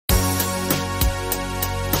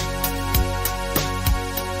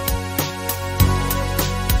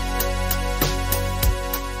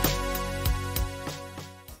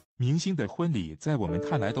明星的婚礼在我们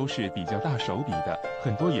看来都是比较大手笔的，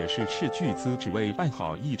很多也是斥巨资只为办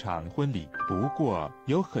好一场婚礼。不过，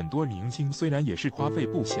有很多明星虽然也是花费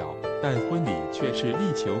不小，但婚礼却是力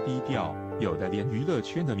求低调，有的连娱乐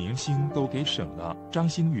圈的明星都给省了。张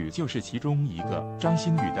馨予就是其中一个。张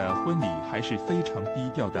馨予的婚礼还是非常低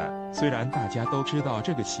调的，虽然大家都知道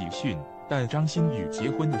这个喜讯，但张馨予结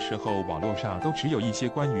婚的时候网络上都只有一些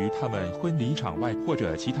关于他们婚礼场外或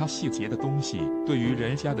者其他细节的东西，对于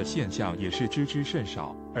人家的现象也是知之甚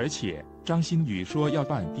少。而且张馨予说要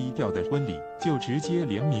办低调的婚礼，就直接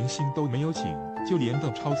连明星都没有请，就连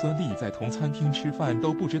邓超孙俪在同餐厅吃饭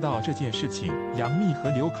都不知道这件事情。杨冪和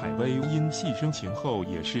刘愷威因戏生情后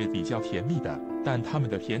也是比较甜蜜的，但他们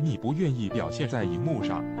的甜蜜不愿意表现在荧幕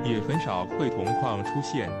上，也很少会同框出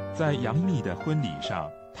现。在杨冪的婚礼上，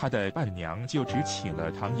她的伴娘就只请了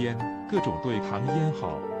唐嫣，各种对唐嫣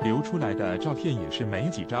好，流出来的照片也是没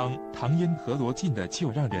几张。唐嫣和罗晋的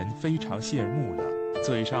就让人非常羡慕了，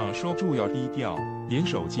嘴上说著要低调，连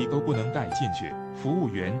手机都不能带进去，服务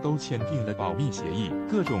员都签订了保密协议，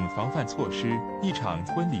各种防范措施，一场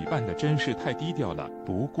婚礼办得真是太低调了。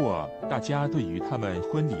不过，大家对于他们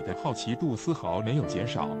婚礼的好奇度丝毫没有减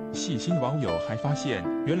少，细心网友还发现，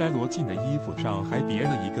原来罗晋的衣服上还别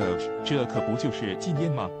了一个，这可不就是禁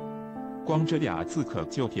烟吗？光这俩字可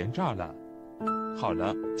就甜炸了。好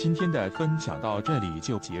了，今天的分享到这里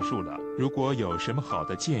就结束了。如果有什么好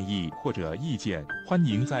的建议或者意见，欢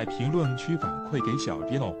迎在评论区反馈给小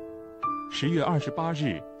编哦。10月28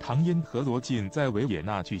日，唐嫣和罗晋在维也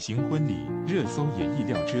纳举行婚礼，热搜也意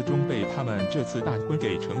料之中被他们这次大婚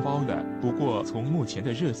给承包了。不过从目前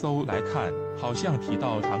的热搜来看，好像提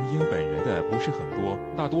到唐嫣本人的不是很多，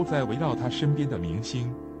大多在围绕她身边的明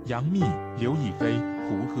星杨冪、刘亦菲、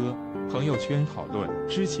胡歌。朋友圈讨论，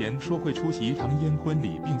之前说会出席唐嫣婚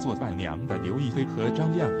礼并做伴娘的刘亦菲和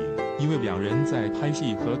张靓颖，因为两人在拍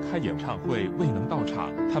戏和开演唱会未能到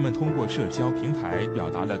场，他们通过社交平台表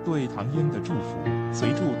达了对唐嫣的祝福。随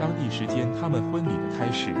着当地时间他们婚礼的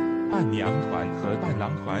开始，伴娘团和伴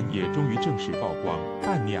郎团也终于正式曝光。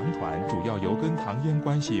伴娘团主要由跟唐嫣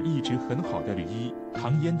关系一直很好的吕一、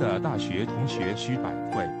唐嫣的大学同学徐百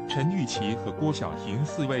惠、陈钰琪和郭晓婷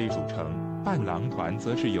4位组成。伴郎团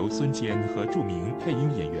则是由孙坚和著名配音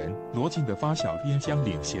演员罗晋的发小边疆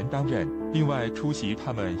领衔担任。另外出席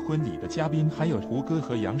他们婚礼的嘉宾还有胡歌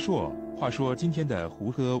和杨烁。话说今天的胡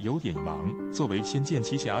歌有点忙，作为《仙剑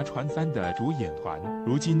奇侠传3》的主演团，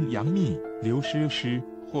如今杨冪、刘诗诗、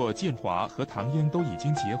霍建华和唐嫣都已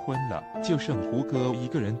经结婚了，就剩胡歌一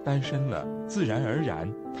个人单身了，自然而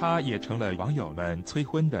然他也成了网友们催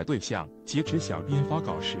婚的对象。截止小编发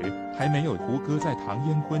稿时，还没有胡歌在唐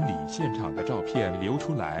嫣婚礼现场的照片流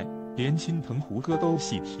出来，连心疼胡歌都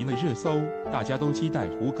喜提了热搜。大家都期待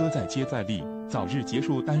胡歌再接再厉，早日结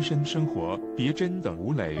束单身生活，别真等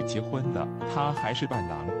吴磊结婚了，他还是伴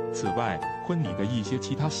郎。此外，婚礼的一些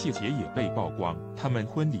其他细节也被曝光。他们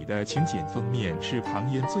婚礼的请柬封面是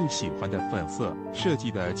唐嫣最喜欢的粉色，设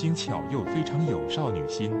计的精巧又非常有少女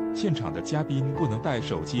心。现场的嘉宾不能带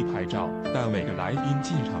手机拍照，但每个来宾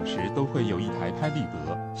进场时都会有一台拍立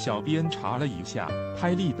得。小编查了一下，拍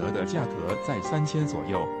立得的价格在3000左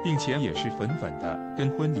右，并且也是粉粉的，跟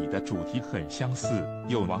婚礼的主题很相似。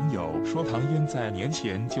有网友说，唐嫣在年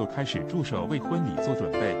前就开始助手为婚礼做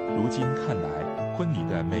准备，如今看来，婚礼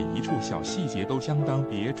的每一处小细节都相当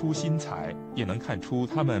别出心裁，也能看出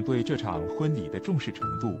他们对这场婚礼的重视程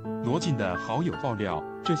度。罗晋的好友爆料，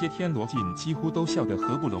这些天罗晋几乎都笑得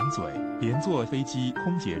合不拢嘴，连坐飞机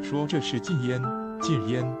空姐说这是禁烟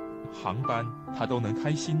航班，他都能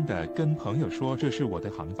开心地跟朋友说这是我的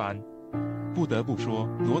航班。不得不说，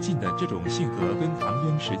罗晋的这种性格跟唐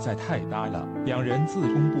嫣实在太搭了。两人自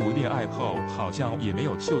公布恋爱后，好像也没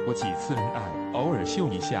有秀过几次恩爱，偶尔秀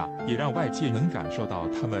一下，也让外界能感受到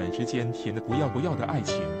他们之间甜的不要的爱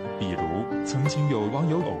情。比如，曾经有网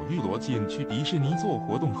友偶遇罗晋去迪士尼做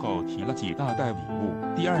活动后提了几大袋礼物，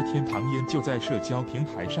第二天唐嫣就在社交平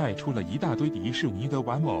台晒出了一大堆迪士尼的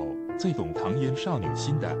玩偶。最懂唐嫣少女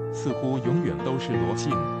心的，似乎永远都是罗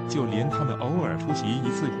晋，就连他们偶尔出席一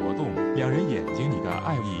次活动，两人眼睛里的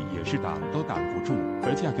爱意也是挡都挡不住。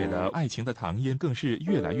而嫁给了爱情的唐嫣更是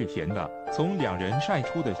越来越甜了。从两人晒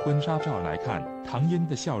出的婚纱照来看，唐嫣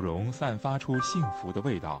的笑容散发出幸福的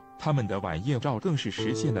味道，他们的晚宴照更是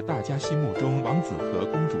实现了大家心目中王子和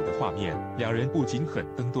公主的画面。两人不仅很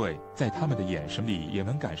登对，在他们的眼神里也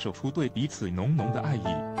能感受出对彼此浓浓的爱意。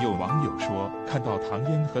有网友说，看到唐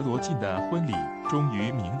嫣和罗晋的婚礼，终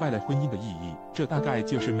于明白了婚姻的意义，这大概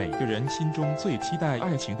就是每个人心中最期待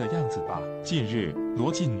爱情的样子吧。近日，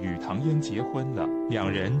罗晋与唐嫣结婚了，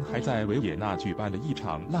两人还在维也纳举办了一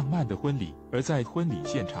场浪漫的婚礼。而在婚礼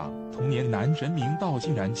现场，童年男神明道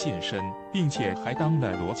竟然现身，并且还当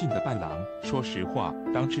了罗晋的伴郎。说实话，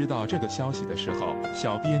当知道这个消息的时候，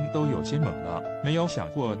小编都有些懵了，没有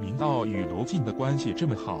想过明道与罗晋的关系这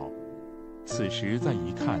么好。此时再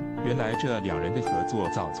一看，原来这两人的合作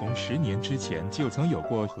早从10年之前就曾有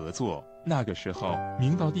过合作。那个时候，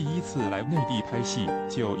明道第一次来内地拍戏，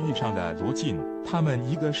就遇上了罗晋，他们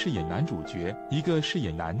一个饰演男主角，一个饰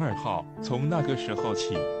演男二号。从那个时候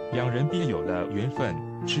起，两人便有了缘分。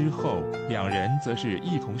之后，两人则是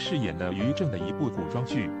一同饰演了于正的一部古装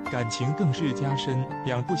剧，感情更是加深。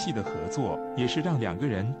两部戏的合作，也是让两个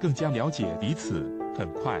人更加了解彼此。很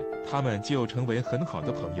快，他们就成为很好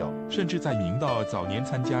的朋友，甚至在明道早年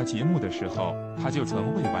参加节目的时候，他就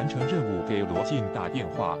曾为完成任务给罗晋打电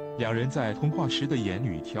话。两人在通话时的言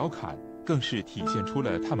语调侃，更是体现出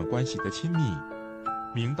了他们关系的亲密。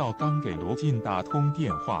明道刚给罗晋打通电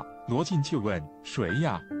话，罗晋就问谁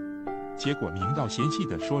呀？结果明道嫌弃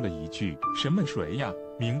地说了一句：“什么谁呀？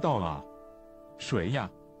明道啊，谁呀？”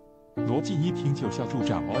罗晋一听就笑出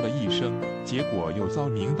掌哦了一声，结果又遭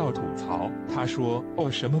明道吐槽。他说：“哦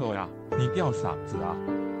什么哦呀？你吊嗓子啊？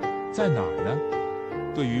在哪儿呢？”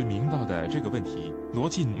对于明道的这个问题，罗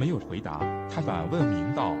晋没有回答，他反问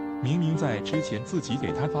明道：“明明在之前自己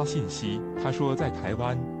给他发信息，他说在台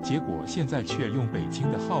湾，结果现在却用北京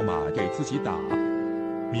的号码给自己打。”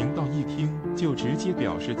明道一听就直接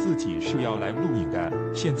表示自己是要来录影的，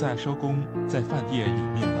现在收工，在饭店里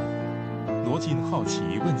面了。罗晋好奇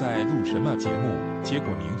问在录什么节目，结果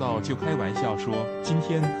明道就开玩笑说今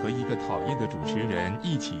天和一个讨厌的主持人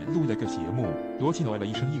一起录了个节目。罗晋哦了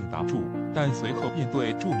一声应答住，但随后便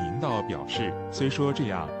对祝明道表示，虽说这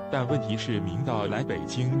样，但问题是明道来北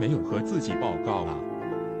京没有和自己报告啊。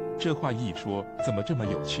这话一说，怎么这么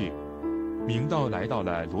有趣？明道来到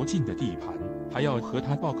了罗晋的地盘，还要和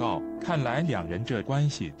他报告，看来两人这关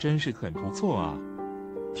系真是很不错啊。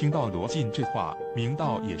听到罗晋这话，明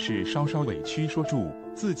道也是稍稍委屈，说住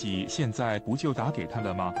自己现在不就打给他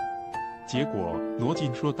了吗？结果罗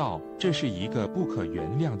晋说道：“这是一个不可原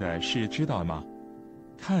谅的事，知道吗？”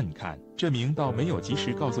看看这明道没有及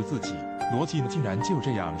时告诉自己，罗晋竟然就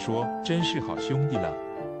这样说，真是好兄弟了。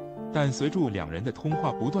但随着两人的通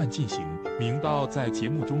话不断进行，明道在节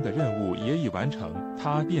目中的任务也已完成，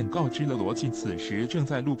他便告知了罗晋此时正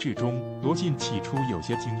在录制中。罗晋起初有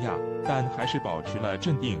些惊讶，但还是保持了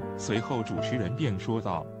镇定。随后主持人便说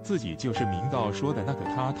道，自己就是明道说的那个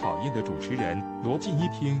他讨厌的主持人。罗晋一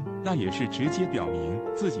听，那也是直接表明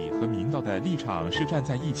自己和明道的立场是站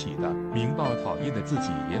在一起的。明道讨厌的自己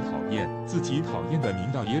也讨厌，自己讨厌的明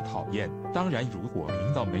道也讨厌。当然，如果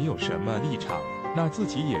明道没有什么立场，那自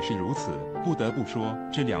己也是如此。不得不说，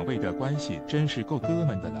这两位的关系真是够哥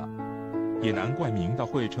们的了，也难怪明道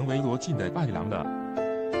会成为罗晋的伴郎了。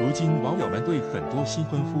如今网友们对很多新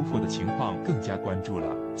婚夫妇的情况更加关注了。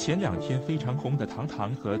前2天非常红的唐唐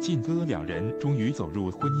和晋哥两人终于走入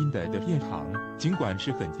婚姻的殿堂，尽管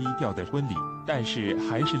是很低调的婚礼，但是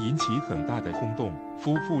还是引起很大的轰动。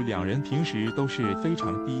夫妇两人平时都是非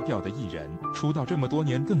常低调的艺人，出道这么多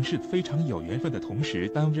年更是非常有缘分的同时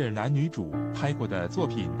担任男女主，拍过的作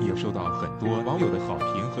品也受到很多网友的好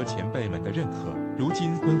评和前辈们的认可。如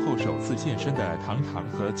今婚后首次现身的唐唐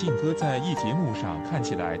和晋哥在一节目上看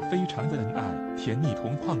起来非常的恩爱，甜蜜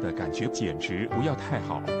同框的感觉简直不要太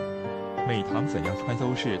好。每唐怎样穿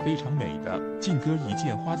都是非常美的，晋哥一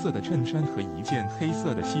件花色的衬衫和一件黑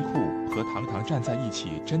色的西裤和唐唐站在一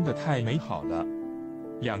起真的太美好了。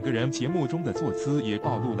两个人节目中的坐姿也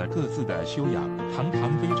暴露了各自的修养，唐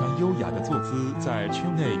唐非常优雅的坐姿在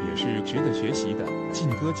圈内也是值得学习的，晋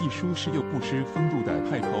哥既舒适又不失风度的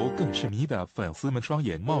派头更是迷得粉丝们双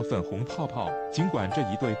眼冒粉红泡泡。尽管这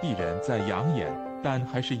一对璧人在养眼，但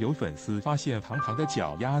还是有粉丝发现唐唐的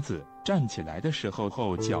脚丫子站起来的时候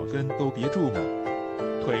后脚跟都别住了，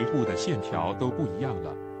腿部的线条都不一样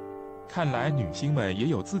了。看来女星们也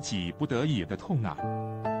有自己不得已的痛啊，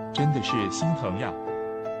真的是心疼呀。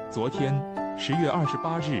昨天10月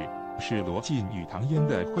28日是罗晋与唐嫣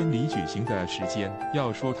的婚礼举行的时间，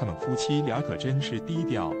要说他们夫妻俩可真是低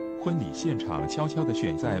调。婚礼现场悄悄地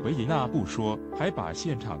选在维也纳不说，还把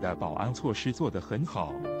现场的保安措施做得很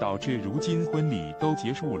好，导致如今婚礼都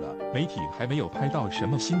结束了，媒体还没有拍到什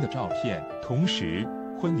么新的照片。同时，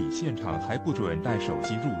婚礼现场还不准带手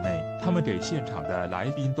机入内，他们给现场的来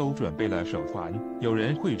宾都准备了手环。有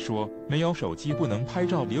人会说，没有手机不能拍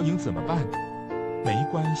照留影怎么办？没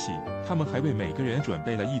关系，他们还为每个人准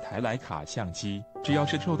备了一台徕卡相机，只要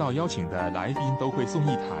是受到邀请的来宾都会送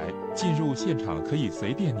一台，进入现场可以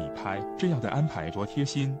随便你拍，这样的安排多贴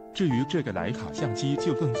心。至于这个徕卡相机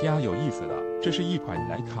就更加有意思了，这是一款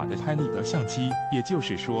徕卡的拍立得相机，也就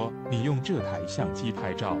是说，你用这台相机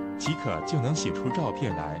拍照即可就能写出照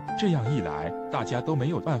片来，这样一来，大家都没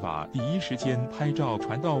有办法第一时间拍照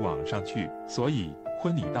传到网上去，所以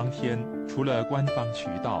婚礼当天，除了官方渠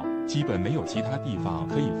道，基本没有其他地方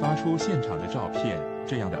可以发出现场的照片。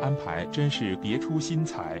这样的安排真是别出心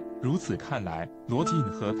裁。如此看来，罗晋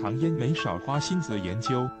和唐嫣没少花心思研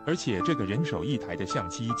究，而且这个人手一台的相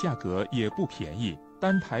机价格也不便宜，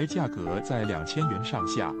单台价格在2000元上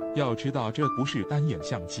下。要知道，这不是单眼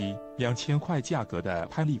相机，2000块价格的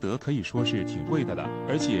拍立得可以说是挺贵的了，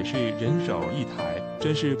而且是人手一台，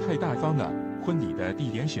真是太大方了。婚礼的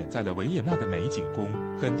地点选在了维也纳的美景宫，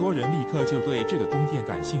很多人立刻就对这个宫殿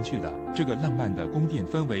感兴趣了。这个浪漫的宫殿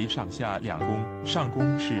分为上下2宫，上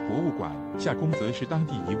宫是博物馆，下宫则是当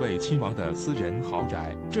地一位亲王的私人豪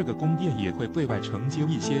宅。这个宫殿也会对外承接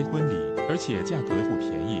一些婚礼，而且价格不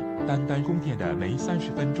便宜，单宫殿的每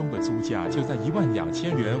30分钟的租价就在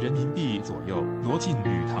12000元人民币左右。罗晋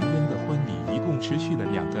与唐嫣的婚礼一共持续了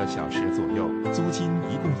2个小时左右，租金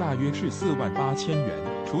一共大约是48000元。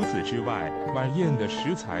除此之外，晚宴的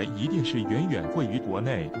食材一定是远远贵于国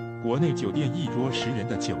内。国内酒店一桌10人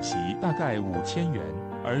的酒席大概5000元，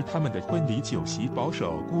而他们的婚礼酒席保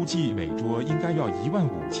守估计每桌应该要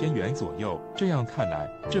15000元左右。这样看来，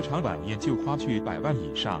这场晚宴就花去100万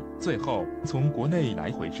以上。最后，从国内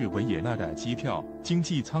来回至维也纳的机票，经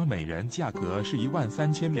济舱每人价格是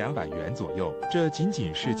13200元左右。这仅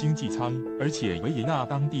仅是经济舱，而且维也纳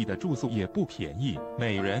当地的住宿也不便宜，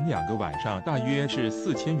每人2个晚上大约是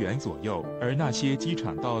4000元左右。而那些机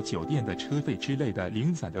场到酒店的车费之类的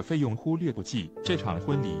零散的费用忽略不计。这场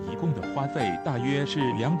婚礼一共的花费大约是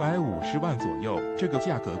250万左右，这个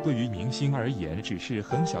价格对于明星而言只是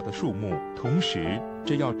很小的数目，同时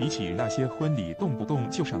这要比起那些婚礼动不动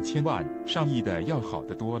就上千万、上亿的要好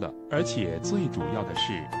得多了。而且最主要的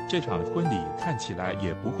是，这场婚礼看起来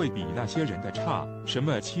也不会比那些人的差，什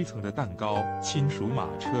么7层的蛋糕、亲属马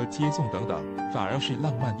车接送等等，反而是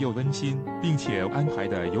浪漫又温馨，并且安排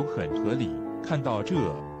的又很合理。看到这，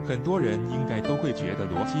很多人应该都会觉得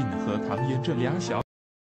罗晋和唐嫣这俩小